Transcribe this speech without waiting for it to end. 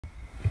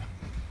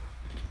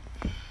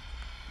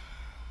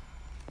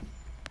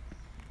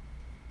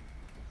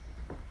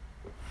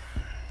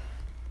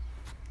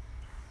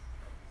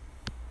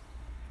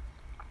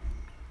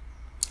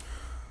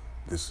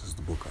This is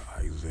the book of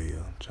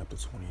Isaiah, chapter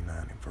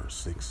 29 and verse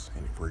 6,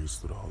 and it reads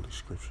through the Holy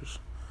Scriptures.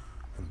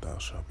 And thou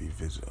shalt be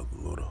visited of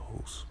the Lord of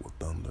hosts with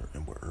thunder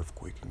and with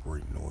earthquake and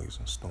great noise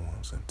and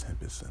storms and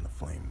tempests and a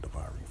flame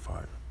devouring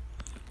fire.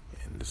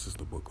 And this is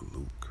the book of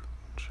Luke,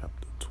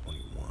 chapter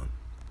 21,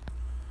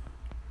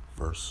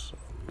 verse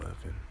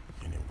 11,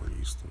 and it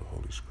reads through the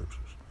Holy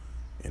Scriptures.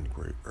 And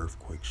great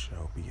earthquakes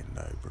shall be in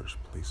diverse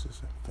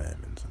places, and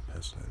famines and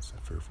pestilence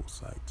and fearful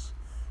sights,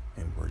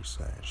 and great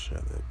signs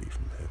shall there be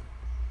from heaven.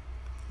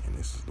 And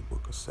this is the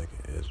book of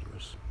 2nd Ezra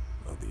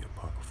of the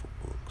Apocryphal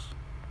books.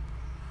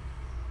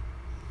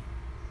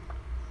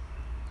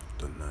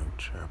 The 9th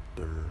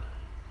chapter,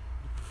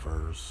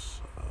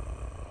 verse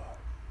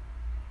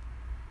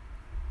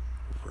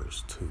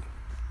 2.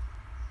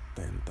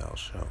 Then thou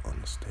shalt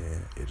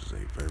understand it is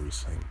a very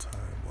same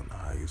time when the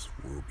highest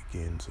will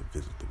begin to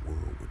visit the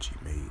world which he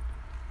made.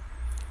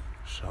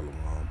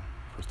 Shalom.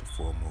 First and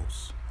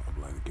foremost, I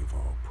would like to give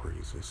all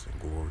praises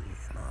and glory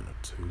and honor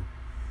to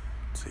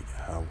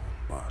Yahweh,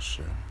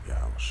 Ba'ashem,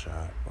 Yahweh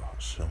Shai,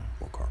 Ba'ashem,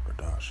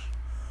 Wakarpadash.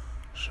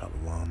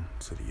 Shalom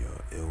to the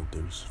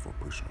elders for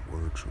preaching the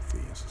word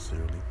truthfully and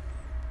sincerely.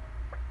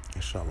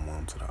 And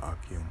shalom to the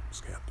Akim,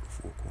 scattered through the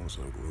four corners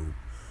of the globe,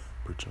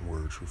 preaching the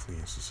word truthfully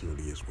and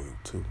sincerely as well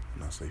too.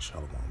 And I say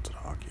shalom to the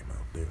Akim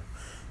out there.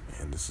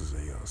 And this is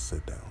a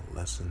sit-down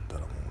lesson that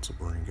I want to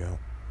bring out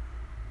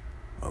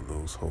of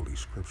those holy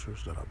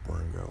scriptures that I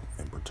bring out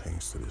and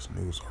pertains to this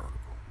news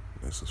article.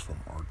 This is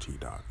from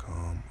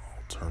RT.com,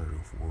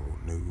 Alternative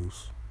World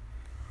News,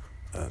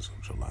 as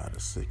of July the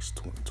 6th,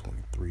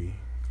 2023,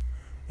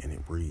 and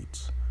it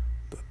reads,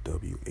 the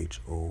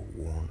W.H.O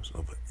warns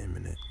of an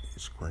imminent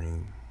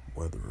extreme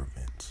weather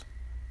event,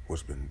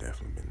 which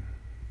definitely been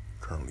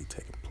currently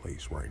taking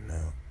place right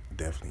now,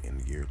 definitely in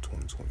the year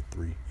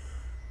 2023.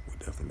 We've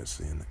definitely been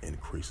seeing the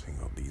increasing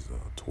of these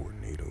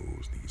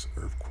tornadoes, these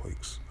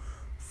earthquakes,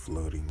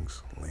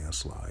 floodings,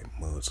 landslide,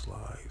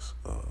 mudslides,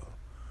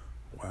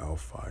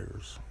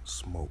 wildfires,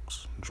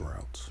 smokes,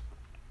 droughts.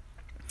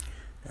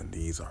 And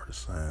these are the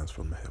signs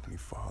from the Heavenly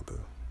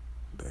Father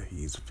that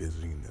He's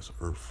visiting this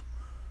earth.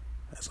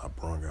 As I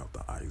brought out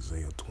the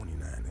Isaiah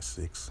 29 and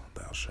 6,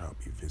 thou shalt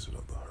be visited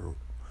of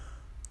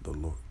the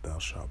Lord, thou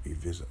shalt be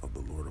visited of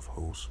the Lord of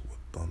hosts with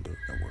thunder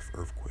and with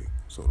earthquake.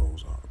 So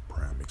those are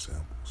prime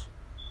examples.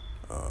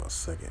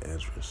 2nd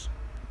Ezra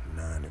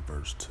 9 and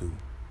verse 2.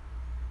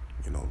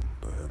 You know,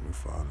 the Heavenly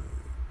Father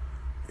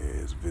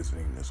is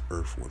visiting this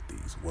earth with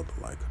these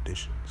weather-like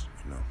conditions.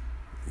 You know,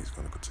 He's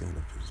going to continue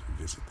to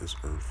visit this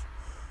earth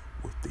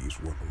with these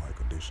weather-like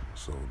conditions.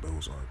 So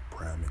those are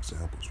prime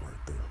examples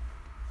right there.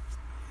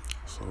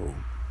 So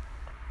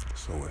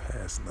it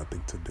has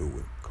nothing to do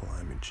with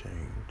climate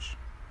change.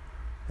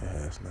 It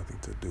has nothing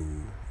to do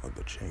with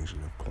the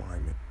changing of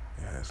climate.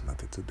 It has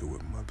nothing to do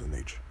with Mother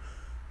Nature.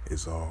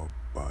 It's all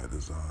by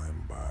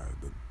design by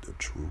the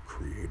true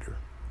creator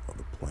of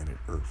the planet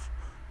Earth,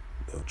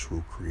 the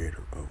true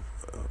creator of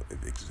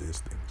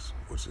existence,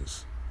 which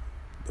is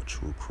the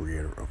true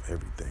creator of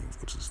everything,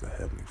 which is the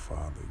Heavenly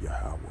Father,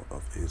 Yahweh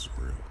of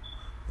Israel,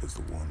 is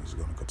the one who's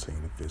going to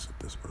continue to visit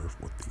this earth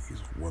with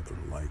these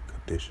weather-like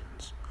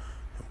conditions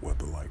and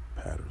weather-like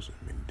patterns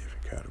in many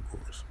different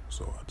categories.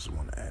 So I just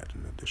want to add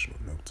an additional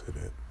note to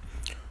that.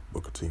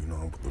 But continuing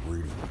on with the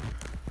reading,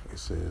 it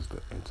says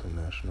the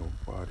international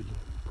body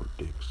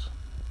predicts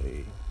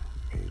a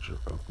major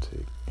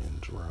uptick in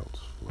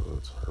droughts,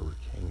 floods,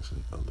 hurricanes,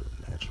 and other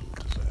natural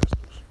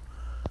disasters.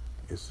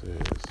 It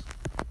says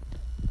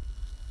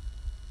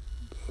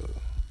the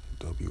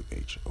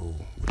W.H.O,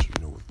 which you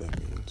know what that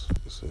means.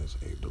 It says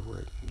a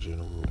direct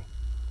general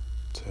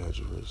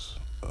Tedros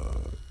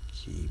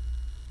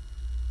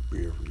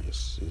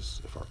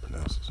Ghebreyesus, if I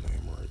pronounce his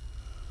name right.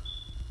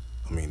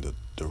 I mean the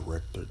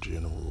Director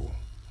General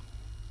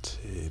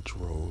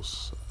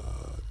Tedros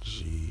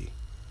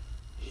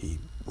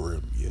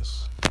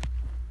Ghebreyesus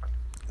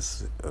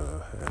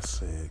has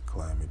said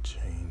climate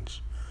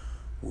change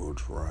will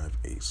drive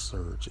a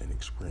surge in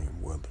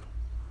extreme weather.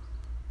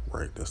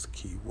 Right, that's the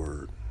key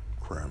word.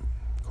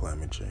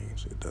 Climate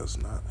change. It does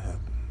not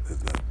happen.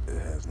 It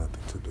has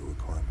nothing to do with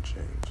climate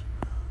change.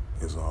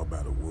 It's all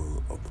about the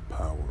will of the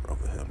power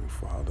of the Heavenly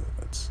Father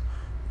that's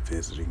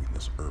visiting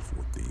this earth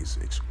with these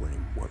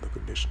extreme weather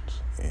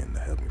conditions. And the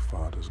Heavenly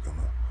Father is going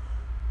to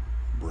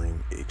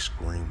bring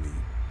extremely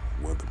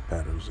weather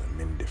patterns in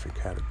many different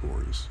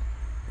categories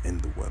in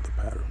the weather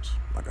patterns.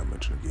 Like I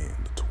mentioned again,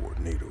 the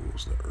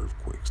tornadoes, the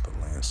earthquakes, the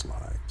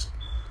landslides,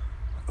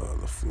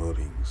 the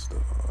floodings,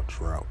 the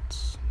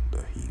droughts,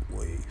 the heat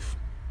wave,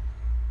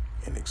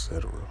 and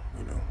etc.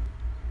 You know,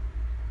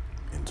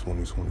 in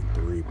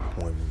 2023,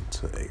 pointing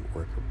to a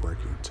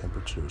record-breaking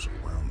temperatures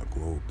around the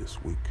globe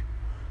this week.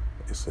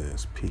 It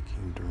says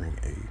peaking during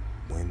a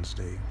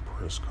Wednesday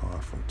press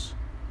conference.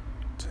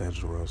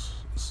 Tedros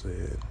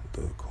said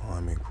the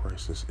climate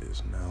crisis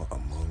is now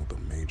among the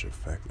major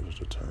factors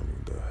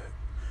determining the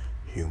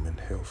human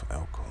health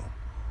outcome,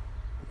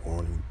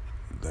 warning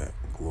that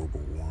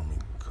global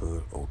warming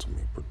could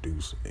ultimately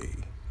produce a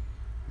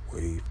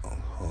wave of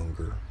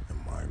hunger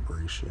and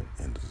migration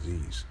and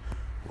disease.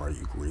 Right,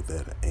 you can read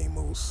that in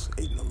Amos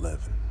 8 and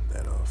 11,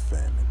 that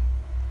famine.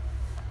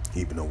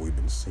 Even though we've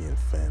been seeing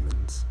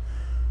famines,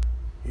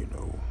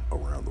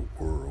 around the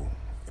world,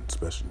 and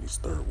especially in these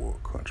third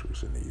world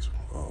countries and these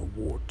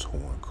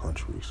war-torn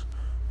countries.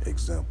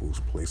 Examples,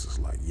 places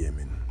like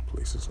Yemen,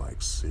 places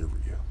like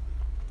Syria,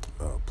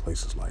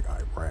 places like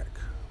Iraq,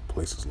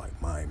 places like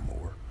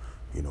Myanmar,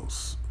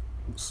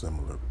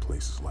 similar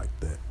places like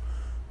that.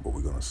 But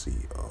we're going to see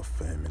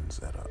famines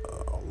at an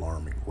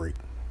alarming rate,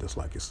 just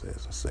like it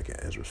says in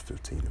 2nd Ezra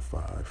 15 and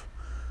 5,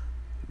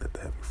 that the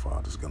Heavenly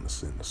Father is going to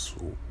send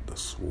the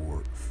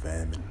sword,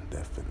 famine,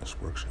 death, and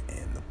destruction,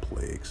 and the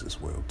plagues as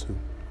well, too.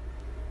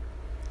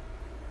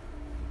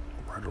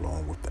 Right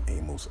along with the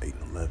Amos 8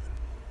 and 11,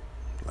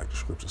 like the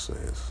scripture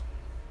says,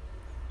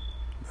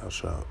 thou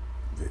shalt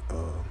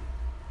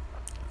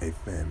a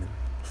famine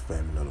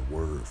of the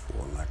word, for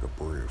a lack of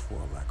bread, for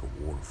a lack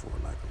of water, for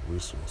a lack of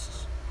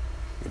resources.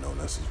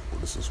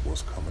 This is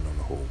what's coming on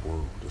the whole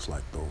world, just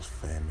like those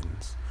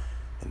famines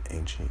in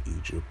ancient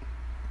Egypt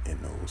in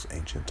those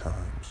ancient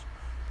times.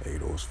 Hey,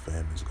 those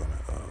famines gonna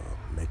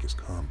make its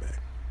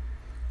comeback.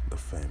 The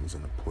famines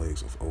and the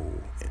plagues of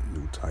old, and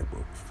new type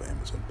of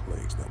famines and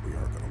plagues that we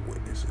are gonna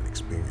witness and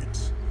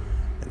experience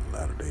in the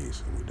latter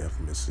days. And we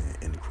definitely been seeing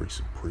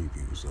increasing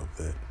previews of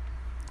that,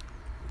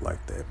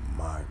 like that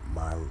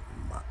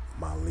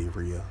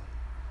malaria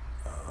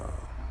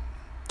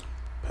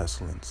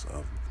pestilence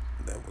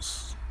that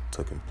was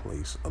taking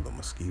place of the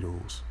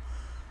mosquitoes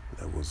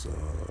that was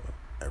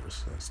ever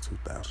since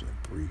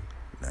 2003.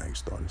 Now you're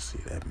starting to see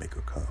that make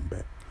a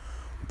comeback.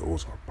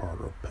 Those are part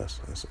of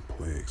pestilence and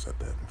plagues that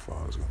the Heavenly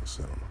Father is going to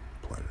send on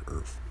the planet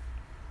Earth.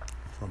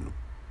 From the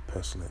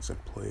pestilence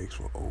and plagues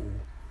for old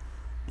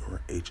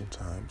during ancient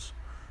times,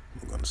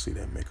 we're going to see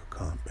that make a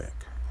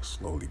comeback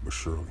slowly but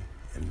surely,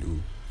 and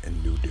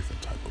new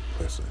different type of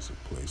pestilence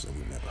and plagues that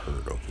we never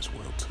heard of as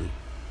well too.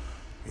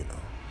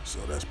 So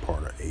that's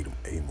part of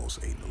Amos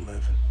 8 and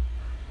 11.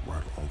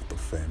 Right along with the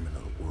famine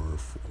of the word,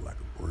 for a lack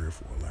of bread,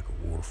 for a lack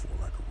of water, for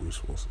a lack of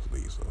resources,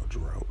 these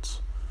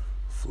droughts,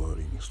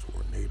 floodings,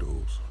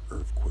 tornadoes,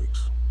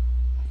 earthquakes,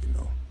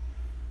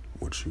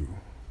 what you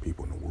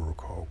people in the world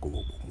call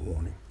global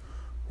warming,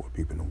 what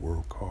people in the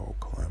world call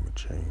climate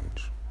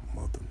change,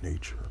 Mother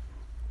Nature,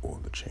 or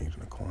the change in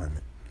the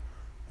climate.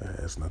 It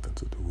has nothing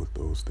to do with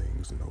those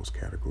things and those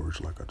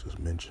categories like I just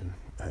mentioned.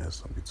 It has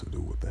something to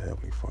do with the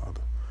Heavenly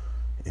Father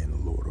and the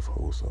Lord of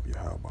hosts of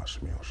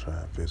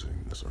W.H.O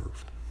visiting this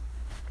earth.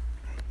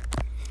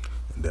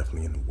 And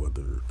definitely in the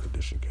weather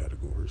condition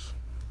categories.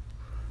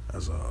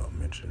 As I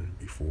mentioned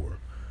before,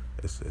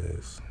 it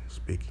says,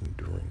 speaking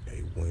during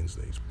a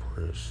Wednesday's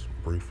press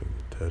briefing,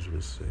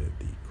 Tedros said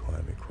the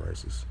climate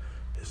crisis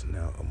is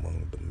now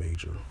among the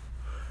major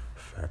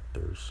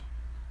factors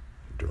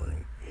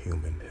during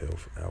human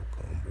health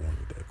outcome,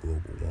 warning that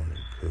global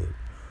warming could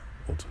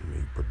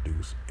ultimately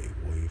produce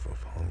a wave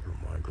of hunger,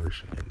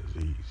 migration, and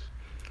disease.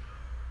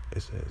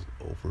 It says,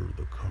 over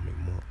the coming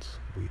months,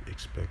 we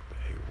expect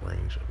a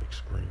range of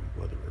extreme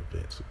weather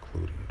events,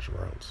 including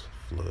droughts,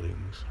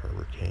 floodings,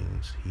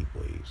 hurricanes, heat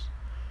waves,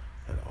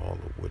 and all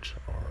of which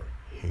are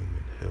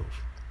human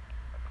health.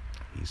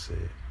 He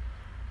said,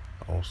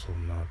 also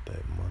not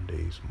that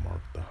Mondays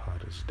mark the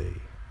hottest day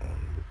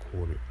on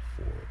recorded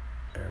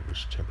for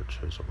average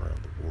temperatures around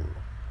the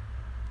world.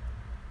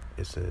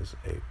 It says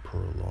a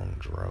prolonged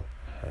drought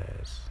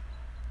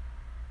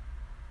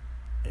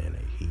and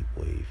a heat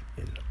wave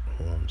in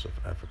horns of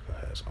Africa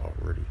has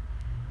already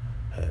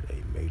had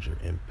a major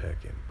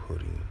impact in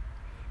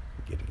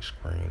getting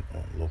strain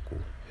on local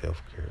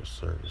healthcare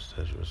service,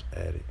 Tedros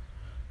added,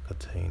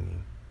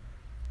 containing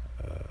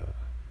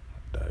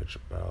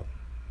Djibouti,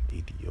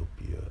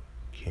 Ethiopia,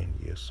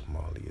 Kenya,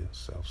 Somalia,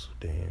 South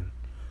Sudan,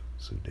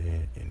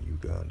 and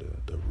Uganda.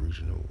 The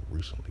region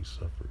recently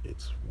suffered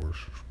its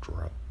worst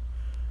drought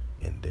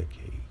in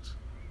decades.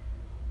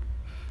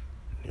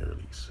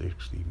 Nearly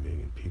 60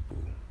 million people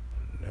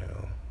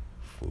now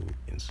food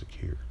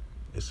insecure.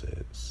 It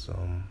said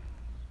some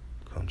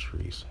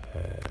countries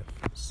have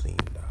seen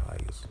the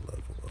highest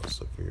level of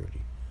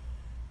severity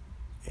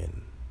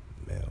in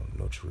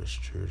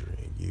malnourished children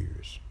in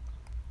years,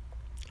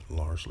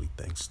 largely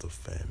thanks to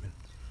famine.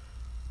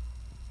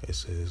 It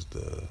says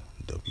the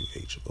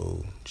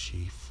W.H.O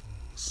chief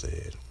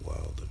said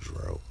while the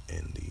drought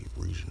in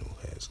the region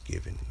has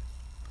given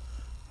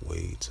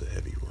way to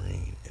heavy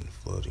rain and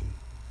flooding,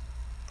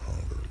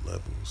 hunger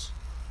levels,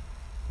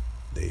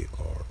 they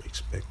are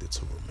expected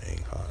to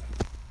remain high.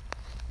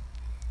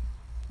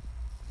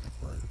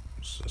 Right,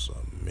 since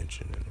I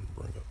mentioned and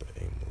bring up the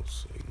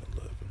Amos 8 and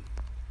 11.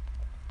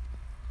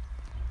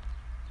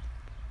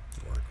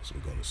 Right, because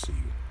we're gonna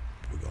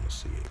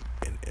see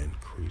an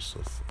increase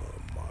of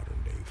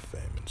modern day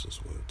famines as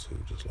well too,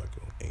 just like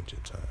in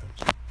ancient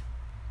times.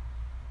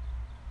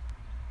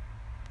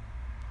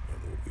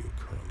 And what we are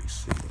currently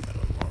seeing at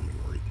an alarming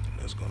rate, and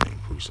that's going to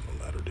increase in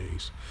the latter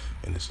days.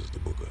 And this is the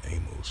book of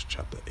Amos,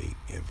 chapter 8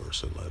 and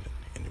verse 11,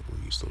 and it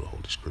reads through the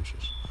Holy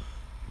Scriptures.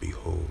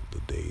 Behold,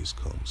 the days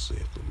come,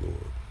 saith the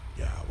Lord,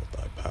 Yahweh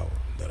thy power,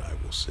 that I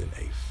will send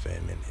a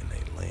famine in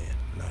a land,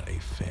 not a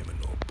famine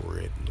nor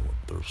bread nor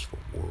thirst for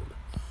water,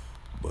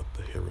 but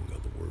the hearing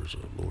of the words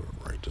of the Lord,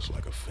 right? Just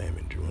like a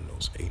famine during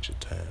those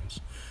ancient times.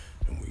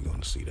 And we're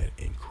going to see that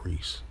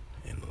increase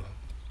in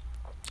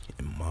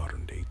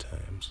modern day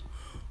times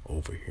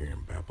over here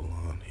in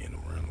Babylon and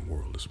around the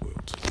world as well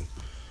too.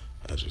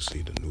 As you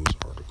see, the news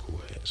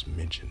article has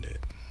mentioned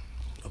that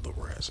of the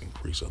rise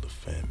increase of the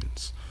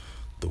famines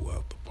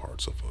throughout the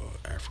parts of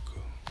Africa,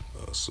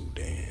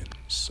 Sudan,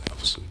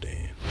 South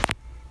Sudan,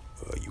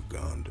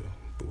 Uganda,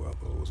 throughout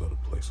those other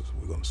places.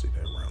 We're going to see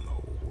that around the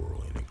whole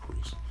world and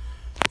increase.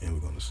 And we're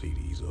going to see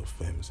these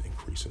famines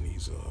increase in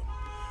these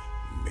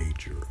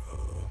major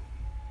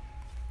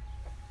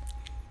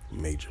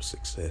major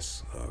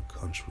success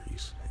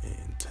countries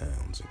and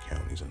towns and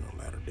counties in the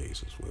latter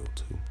days as well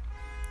too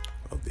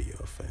of the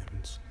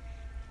famines.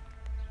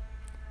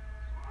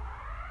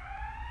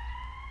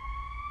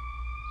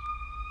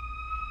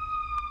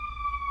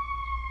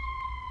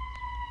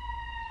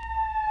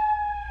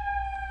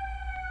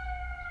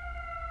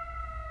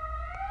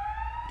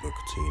 We'll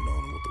continue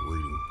on with the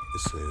reading.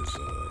 It says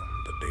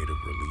the data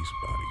released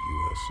by the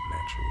U.S.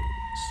 Natural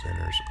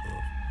Centers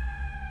of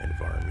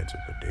Environmental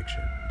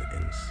Prediction, the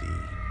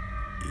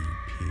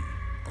NCEP,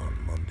 on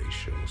Monday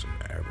shows an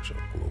average of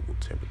global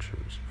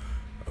temperatures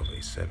of a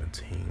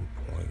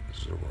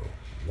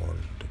 17.01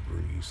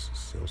 degrees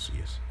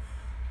Celsius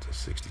to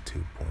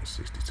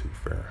 62.62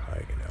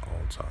 Fahrenheit, and an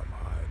all-time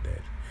high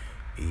that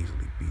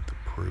easily beat the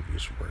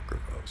previous record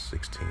of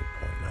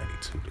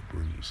 16.92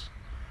 degrees.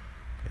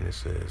 And it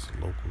says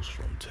locals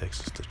from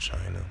Texas to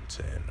China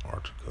to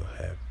Antarctica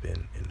have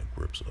been in the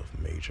grips of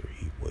major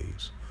heat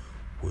waves,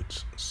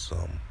 which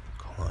some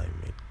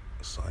climate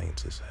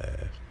scientists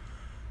have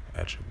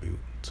attributed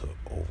to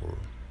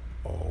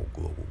overall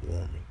global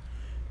warming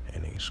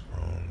and a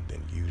stronger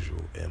than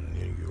usual El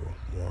Nino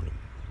warning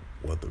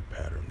weather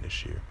pattern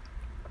this year.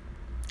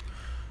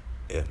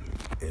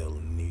 El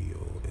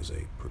Nino is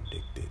a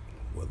predicted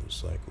weather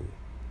cycle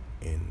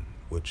in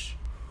which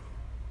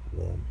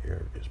warm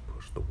air is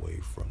pushed away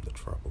from the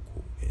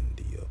tropical in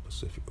the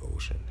Pacific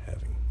Ocean,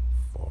 having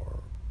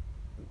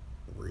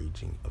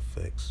far-reaching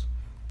effects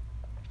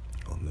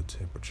on the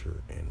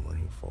temperature and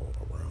rainfall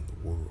around the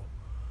world.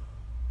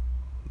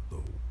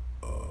 The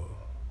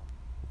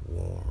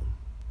warm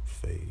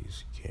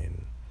phase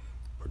can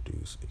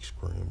produce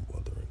extreme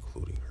weather,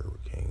 including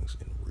hurricanes,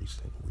 in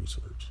recent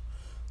research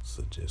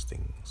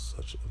suggesting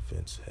such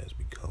events has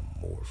become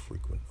more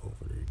frequent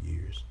over the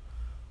years,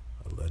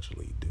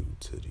 allegedly due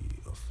to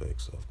the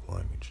effects of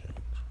climate change.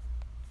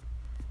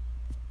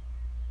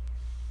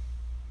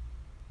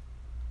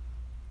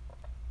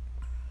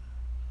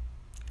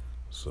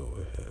 So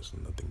it has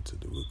nothing to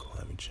do with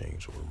climate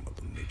change or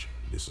Mother Nature.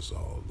 This is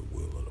all the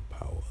will of the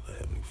power of the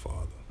Heavenly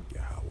Father,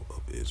 Yahweh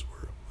of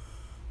Israel.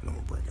 And I'm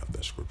going to bring out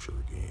that scripture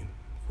again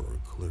for a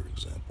clear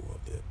example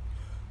of that.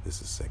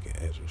 This is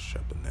 2nd Ezra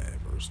chapter 9,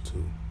 verse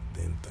 2.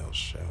 Then thou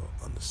shalt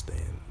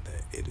understand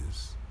that it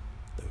is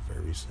the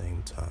very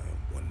same time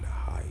when the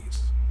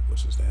highest,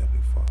 which is the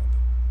Heavenly Father,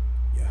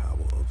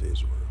 Yahweh of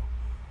Israel,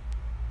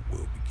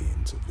 will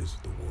begin to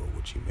visit the world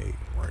which he made.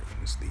 Right?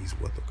 And it's these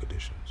weather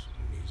conditions,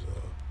 these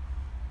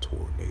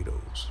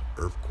tornadoes,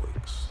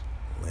 earthquakes,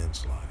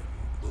 landsliding,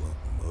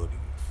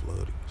 mudding,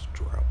 floodings,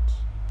 droughts,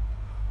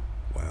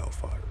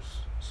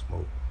 wildfires,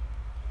 smoke,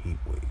 heat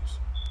waves.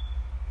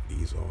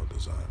 These are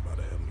designed by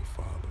the Heavenly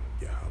Father,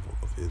 Yahweh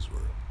of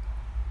Israel.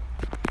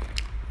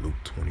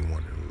 Luke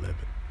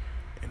 21:11.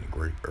 And a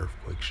great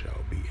earthquake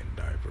shall be in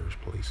diverse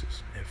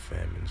places, and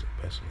famines and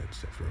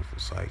pestilence and fearful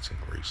sights and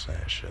great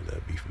signs shall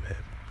there be from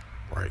heaven.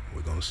 Right?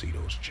 We're going to see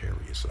those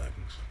chariot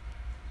sightings.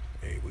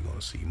 Hey, we're going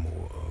to see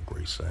more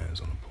great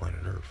signs on the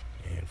planet Earth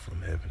and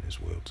from heaven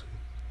as well too.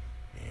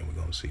 And we're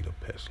going to see the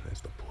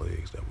pestilence, the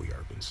plagues that we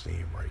have been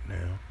seeing right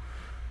now.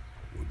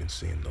 We've been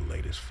seeing the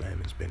latest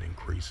famines been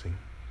increasing,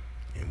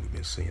 and we've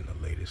been seeing the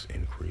latest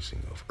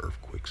increasing of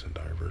earthquakes in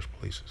diverse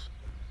places.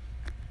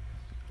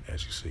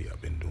 As you see,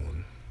 I've been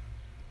doing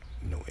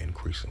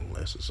increasing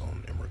lessons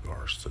in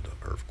regards to the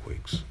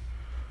earthquakes,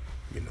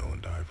 in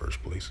diverse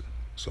places.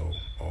 So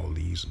all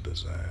these are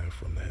designed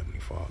from the Heavenly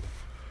Father.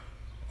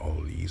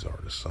 All these are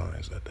the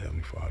signs that the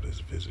Heavenly Father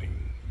is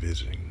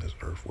visiting this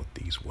earth with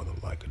these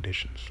weather-like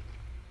conditions.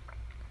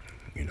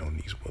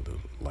 These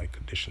weather-like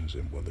conditions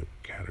and weather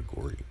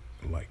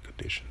category-like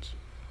conditions.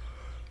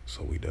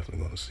 So we definitely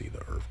going to see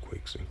the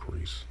earthquakes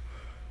increase,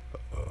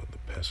 the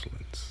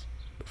pestilence,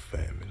 the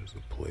famines,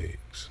 the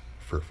plagues,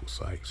 fearful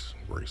sights,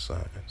 great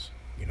signs.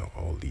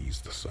 All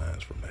these, the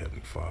signs from the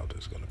Heavenly Father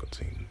is going to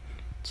continue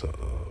to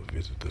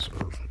visit this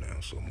earth now,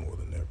 so more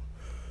than ever.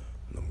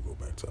 And I'm going to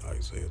go back to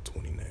Isaiah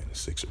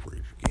 29:6 and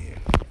read it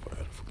again for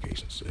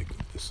edification's sake.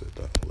 This is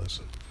that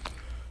lesson.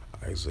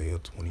 Isaiah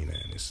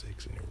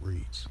 29:6, and it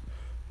reads,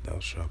 Thou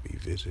shalt be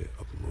visited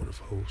of the Lord of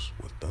hosts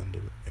with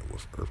thunder and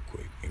with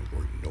earthquake and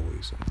great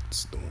noise and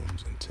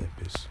storms and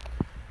tempests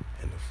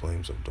and the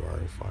flames of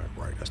devouring fire.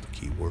 Right, that's the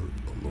key word,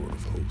 the Lord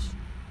of hosts.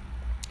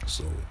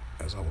 So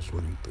as I was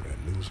reading through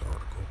that news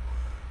article,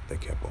 they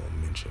kept on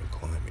mentioning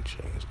climate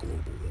change,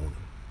 global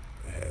warming.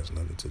 It has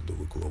nothing to do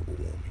with global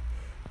warming.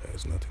 It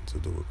has nothing to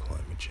do with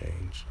climate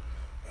change.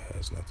 It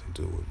has nothing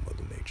to do with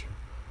Mother Nature.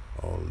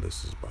 All of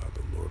this is by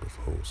the Lord of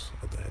hosts,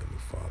 of the Heavenly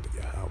Father,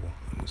 Yahweh,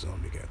 and His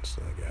only begotten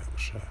Son,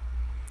 Yahweh.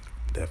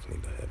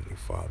 Definitely the Heavenly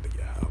Father,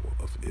 Yahweh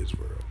of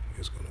Israel,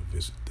 is going to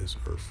visit this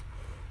earth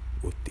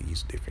with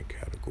these different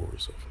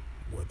categories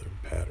of weather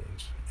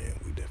patterns. And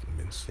we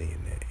definitely been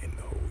seeing that in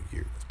the whole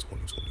year of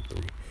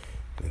 2023.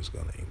 And it's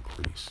going to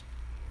increase,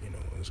 and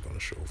it's going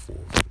to show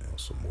forth now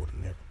some more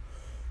than ever.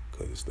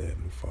 Because the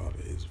Heavenly Father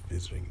is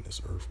visiting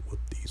this earth with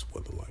these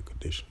weather-like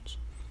conditions.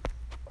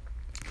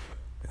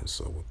 And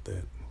so with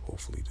that,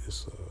 hopefully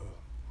this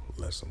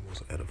lesson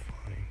was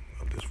edifying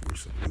of this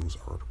recent news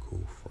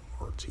article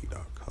from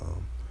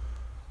RT.com,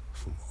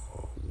 from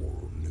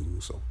World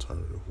News,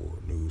 Alternative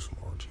World News from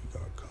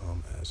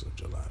RT.com as of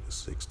July the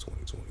 6th,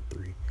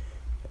 2023.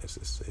 As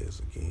it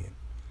says again,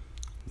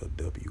 the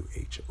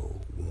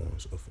W.H.O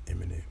warns of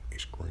imminent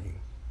extreme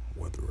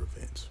weather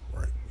events,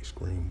 right?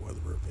 Extreme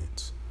weather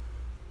events.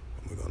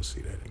 And we're going to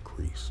see that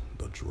increase.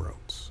 The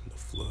droughts, the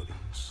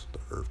floodings, the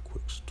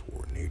earthquakes,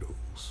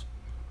 tornadoes,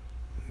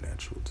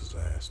 natural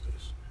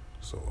disasters.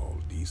 So all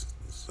of these is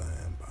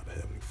designed by the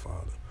Heavenly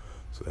Father.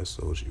 So that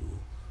shows you,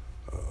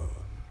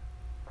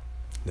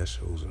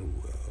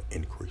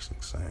 increasing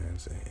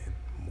signs and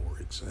more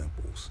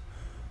examples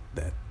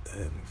that the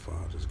Heavenly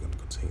Father is going to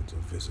continue to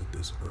visit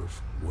this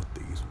earth with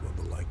these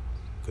weather-like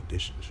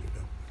conditions,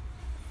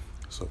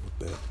 So with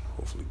that,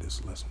 hopefully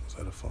this lesson was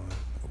edifying.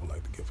 I would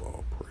like to give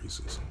all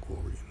praises and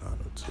glory and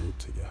honor to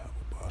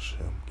Yahweh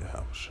Ba'Shem,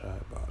 Yahweh Shai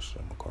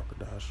Ba'Shem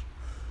Akarkadash.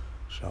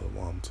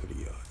 Shalom to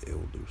the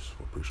elders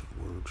for preaching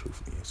the word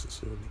truthfully and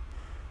sincerely.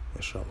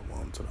 And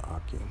shalom to the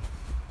Akim,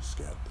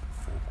 scattered in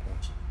the four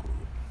corners of the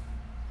globe,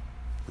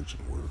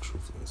 preaching the word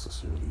truthfully and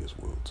sincerely as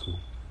well too.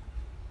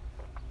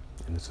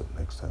 And until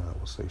next time, I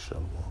will say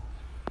shalom.